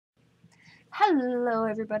Hello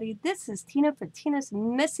everybody, this is Tina for Tina's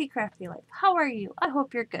Messy Crafty Life. How are you? I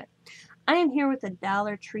hope you're good. I am here with a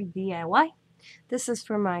Dollar Tree DIY. This is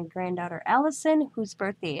for my granddaughter Allison, whose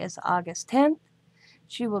birthday is August 10th.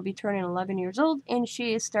 She will be turning 11 years old and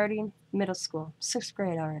she is starting middle school, 6th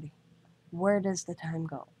grade already. Where does the time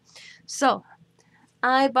go? So,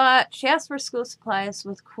 she asked for school supplies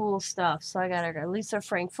with cool stuff. So I got her Lisa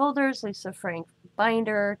Frank folders, Lisa Frank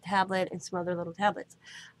binder, tablet, and some other little tablets.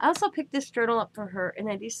 I also picked this journal up for her and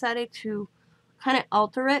I decided to kind of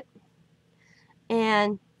alter it.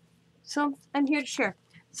 And so I'm here to share.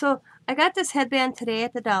 So I got this headband today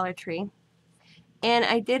at the Dollar Tree. And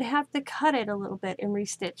I did have to cut it a little bit and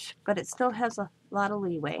restitch, but it still has a lot of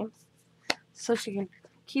leeway. So she can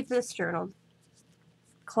keep this journal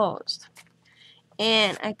closed.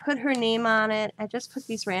 And I put her name on it. I just put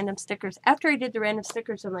these random stickers. After I did the random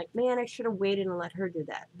stickers, I'm like, man, I should have waited and let her do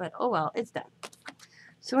that. But oh well, it's done.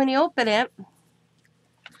 So when you open it,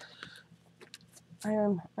 I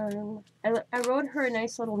wrote her a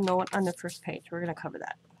nice little note on the first page. We're going to cover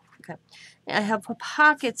that. Okay. And I have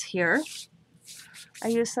pockets here. I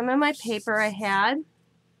used some of my paper I had.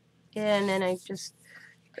 And then I just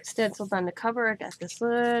stenciled on the cover. I got this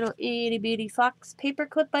little itty bitty fox paper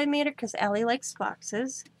clip I made her because Allie likes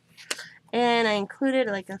foxes. And I included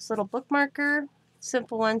like this little bookmarker,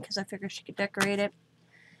 simple one because I figured she could decorate it.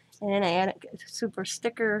 And then I added a super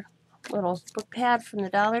sticker little book pad from the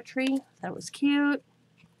Dollar Tree. That was cute.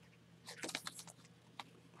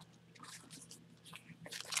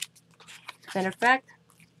 Matter of fact,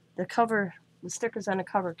 the stickers on the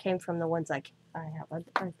cover came from the ones I have.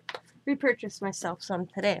 I repurchased myself some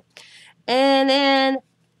today. And then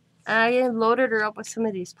I loaded her up with some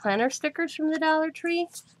of these planner stickers from the Dollar Tree.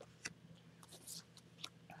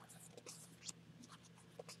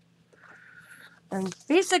 And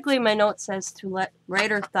basically my note says to write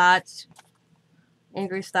her thoughts,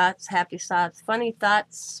 angry thoughts, happy thoughts, funny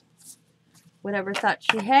thoughts, whatever thought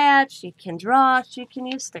she had. She can draw, she can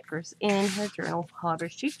use stickers in her journal, however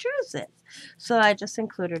she chooses. So I just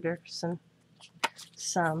included her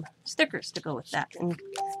some stickers to go with that. And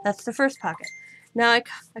that's the first pocket. Now I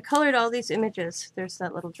colored all these images. There's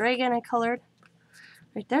that little dragon I colored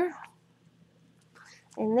right there.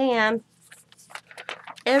 And then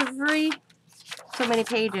every so many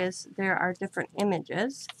pages there are different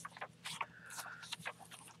images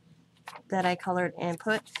that I colored and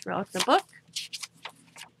put throughout the book.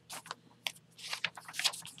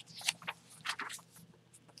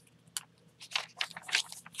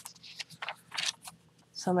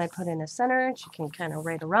 Some I put in the center and she can kind of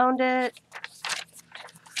write around it.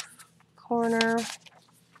 Corner,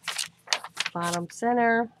 bottom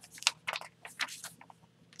center,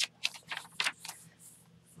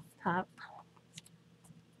 top.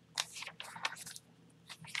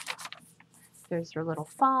 There's your little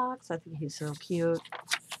fox. I think he's so cute.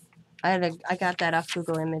 I got that off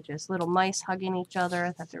Google Images. Little mice hugging each other.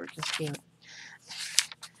 I thought they were just cute.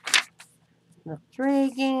 The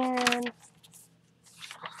dragon.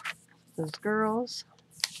 Those girls.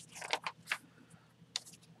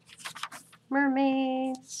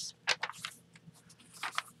 Mermaids.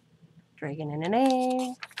 Dragon in an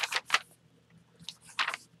egg.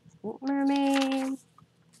 Mermaid.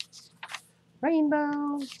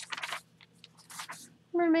 Rainbow.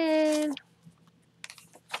 Mermaid.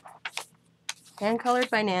 Hand colored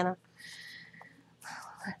by Nana.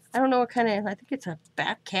 I don't know what kind of, I think it's a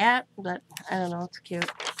bat cat, but I don't know, it's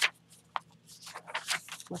cute.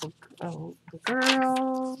 Little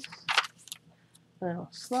girls. Little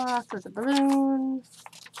sloth with a balloon.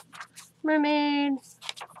 Mermaid.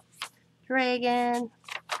 Dragon.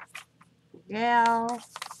 Gal.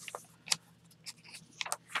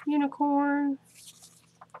 Unicorn.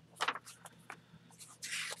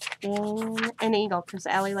 And an eagle, because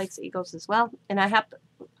Allie likes eagles as well. And I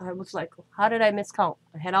was like, how did I miscount?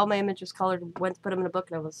 I had all my images colored, went to put them in a book,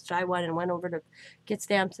 and I was shy one and went over to get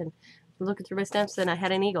stamps and looking through my stamps, and I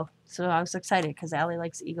had an eagle. So I was excited because Allie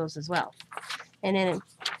likes eagles as well. And then in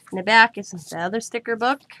the back is the other sticker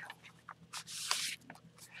book.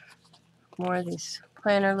 More of these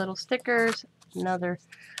planner little stickers. Another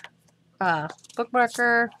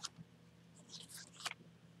bookmarker.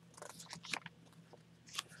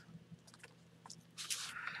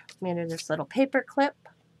 Made her this little paper clip.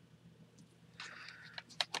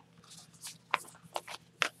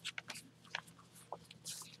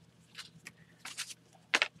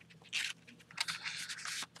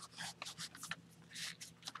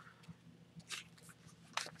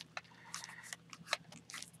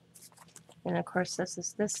 And of course, this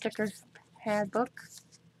is this sticker pad book.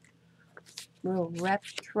 Little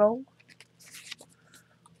retro.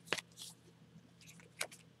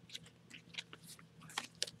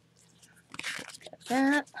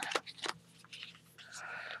 that.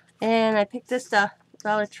 And I picked this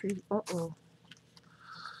Dollar Tree. Uh-oh.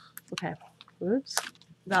 Okay. Oops.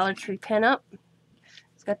 Dollar Tree pin up.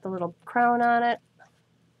 It's got the little crown on it.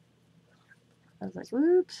 I was like,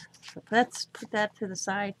 oops. So let's put that to the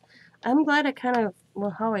side. I'm glad I kind of,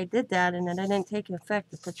 well, how I did that and that I didn't take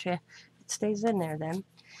effect. It stays in there then.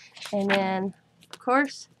 And then, of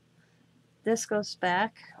course, this goes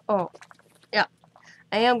back. Oh, yeah.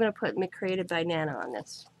 I am going to put Created by Nana on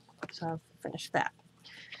this. So I'll finish that.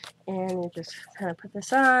 And you just kind of put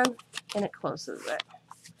this on, and it closes it.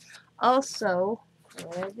 Also,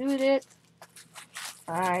 when I do it,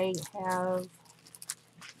 I have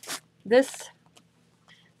this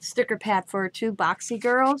sticker pad for 2 boxy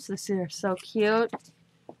girls. This is so cute.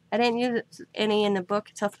 I didn't use any in the book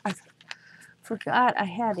itself. I forgot I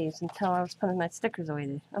had these until I was putting my stickers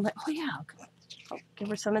away. I'm like, oh yeah, I'll give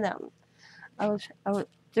her some of them.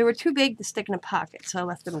 They were too big to stick in a pocket, so I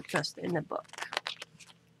left them just in the book.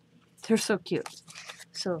 They're so cute.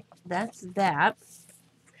 So that's that.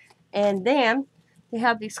 And then they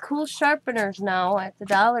have these cool sharpeners now at the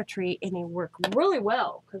Dollar Tree, and they work really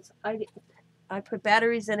well because I put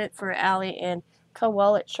batteries in it for Allie, and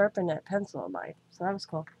while it sharpened that pencil of mine. So that was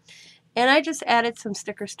cool. And I just added some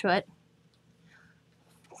stickers to it.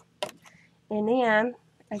 And then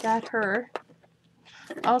I got her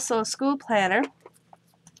also a school planner.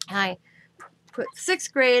 I put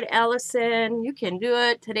 6th grade, Allison, you can do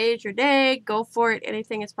it. Today's your day. Go for it.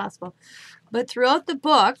 Anything is possible. But throughout the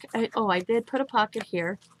book, I did put a pocket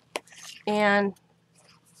here. And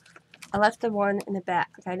I left the one in the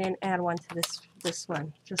back. I didn't add one to this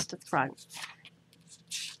one, just the front.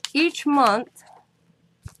 Each month,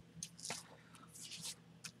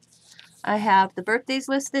 I have the birthdays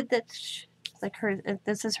listed. That's like her. If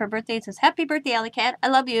this is her birthday, it says, "Happy birthday, Allie-Cat. I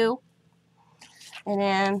love you." And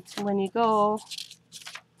then when you go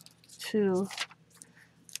to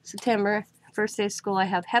September, first day of school, I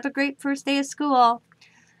have, "Have a great first day of school.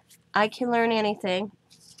 I can learn anything."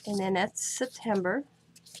 And then that's September.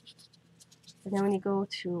 And then when you go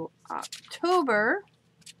to October,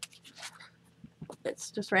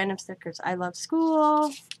 it's just random stickers. "I love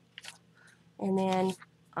school." And then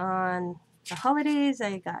on the holidays,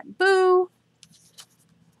 I got "Boo."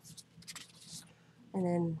 And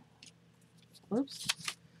then, whoops,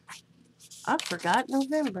 I forgot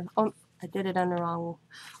November. Oh, I did it on the wrong.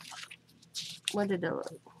 What did it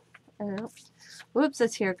look? I don't know. Whoops,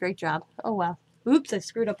 it's here. Great job. Oh, well. Oops, I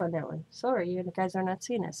screwed up on that one. Sorry, you guys are not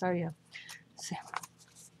seeing this, are you? See,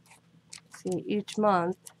 each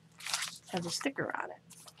month has a sticker on it.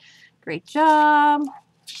 Great job.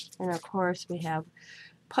 And, of course, we have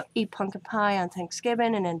eat pumpkin pie on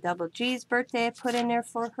Thanksgiving, and then Double G's birthday I put in there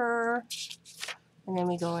for her. And then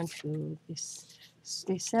we go into this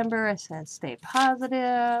December. I said, "Stay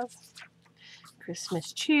positive."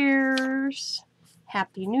 Christmas cheers.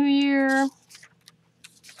 Happy New Year.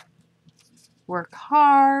 Work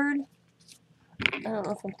hard. I don't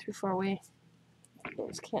know if I'm too far away. I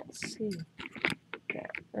just can't see.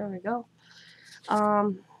 There we go.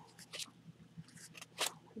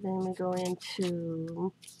 Then we go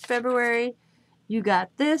into February. You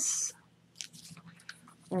got this.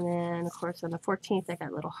 And then, of course, on the 14th, I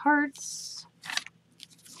got little hearts.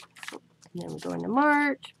 And then we go into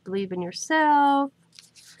March. Believe in yourself.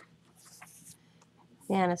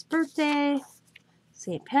 Nana's birthday.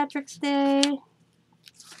 St. Patrick's Day.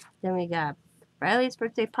 Then we got Riley's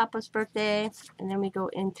birthday, Papa's birthday. And then we go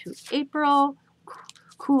into April.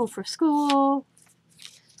 Cool for school.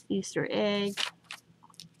 Easter egg.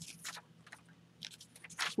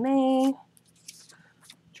 May.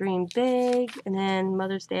 Dream big. And then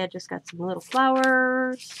Mother's Day, I just got some little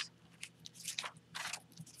flowers.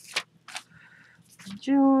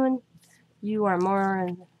 June, you are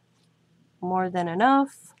more than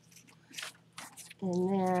enough.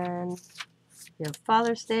 And then we have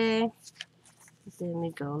Father's Day. Then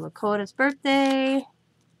we go Lakota's birthday.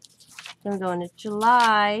 Then we go into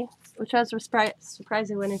July, which I was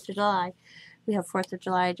surprised it went into July. We have 4th of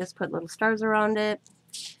July. I just put little stars around it.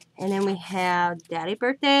 And then we have Daddy's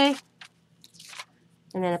birthday.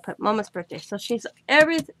 And then I put Mama's birthday. So she's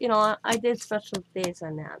I did special days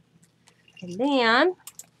on that. And then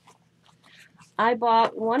I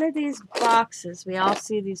bought one of these boxes. We all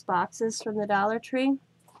see these boxes from the Dollar Tree.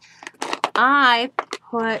 I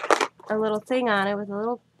put a little thing on it with a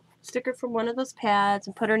little sticker from one of those pads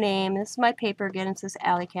and put her name. This is my paper again. It says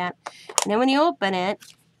Allie-Cat. And then when you open it,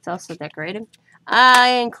 it's also decorated. I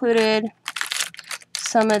included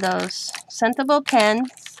some of those scented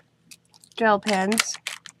pens, gel pens,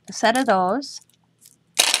 a set of those,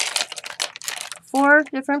 4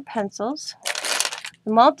 different pencils,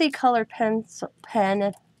 the multicolor pen,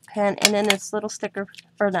 and then this little sticker,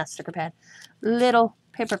 or not sticker pad, little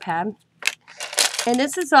paper pad. And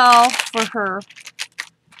this is all for her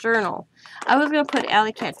journal. I was going to put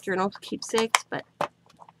Allie-Cat journal keepsakes, but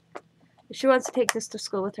if she wants to take this to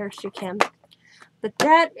school with her, she can. But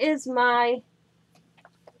that is my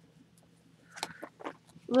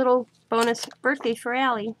little bonus birthday for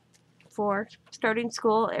Allie for starting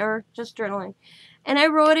school or just journaling. And I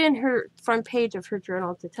wrote in her front page of her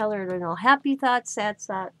journal to tell her, you know, happy thoughts, sad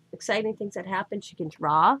thoughts, exciting things that happen. She can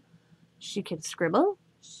draw, she can scribble,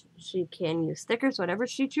 she can use stickers, whatever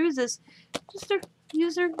she chooses. Just to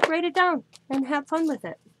use her, write it down, and have fun with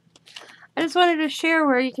it. I just wanted to share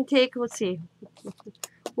where you can take, let's see,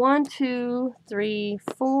 1, 2, 3,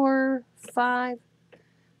 4, 5,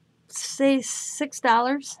 say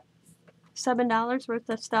 $6, $7 worth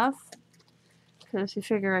of stuff. Because you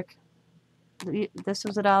figure like this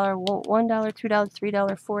was $1, $1, $2, $3,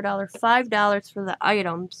 $4, $5 for the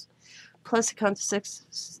items. Plus it comes to 6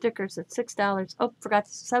 stickers at $6. Oh, forgot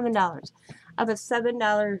 $7. I have a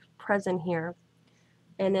 $7 present here.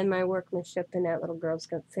 And then my workmanship in that little girl's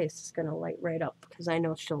face is going to light right up because I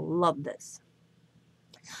know she'll love this.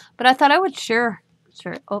 But I thought I would share.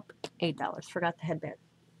 Oh, $8. Forgot the headband.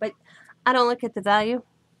 But I don't look at the value.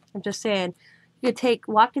 I'm just saying, you can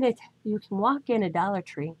walk in a Dollar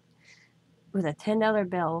Tree with a $10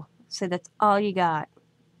 bill. Say that's all you got.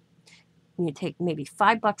 And you take maybe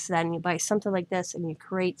 $5 of that and you buy something like this and you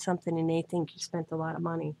create something and they think you spent a lot of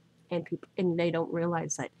money and they don't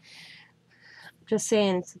realize that. Just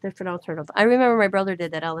saying, it's a different alternative. I remember my brother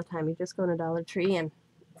did that all the time. He'd just go to Dollar Tree and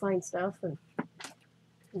find stuff, and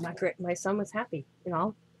my son was happy, you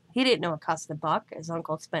know. He didn't know it cost $1. His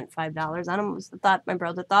uncle spent $5 on him. It was the thought my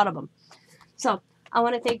brother thought of him. So I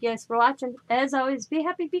want to thank you guys for watching. As always, be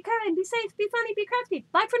happy, be kind, be safe, be funny, be crafty.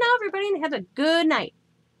 Bye for now, everybody, and have a good night.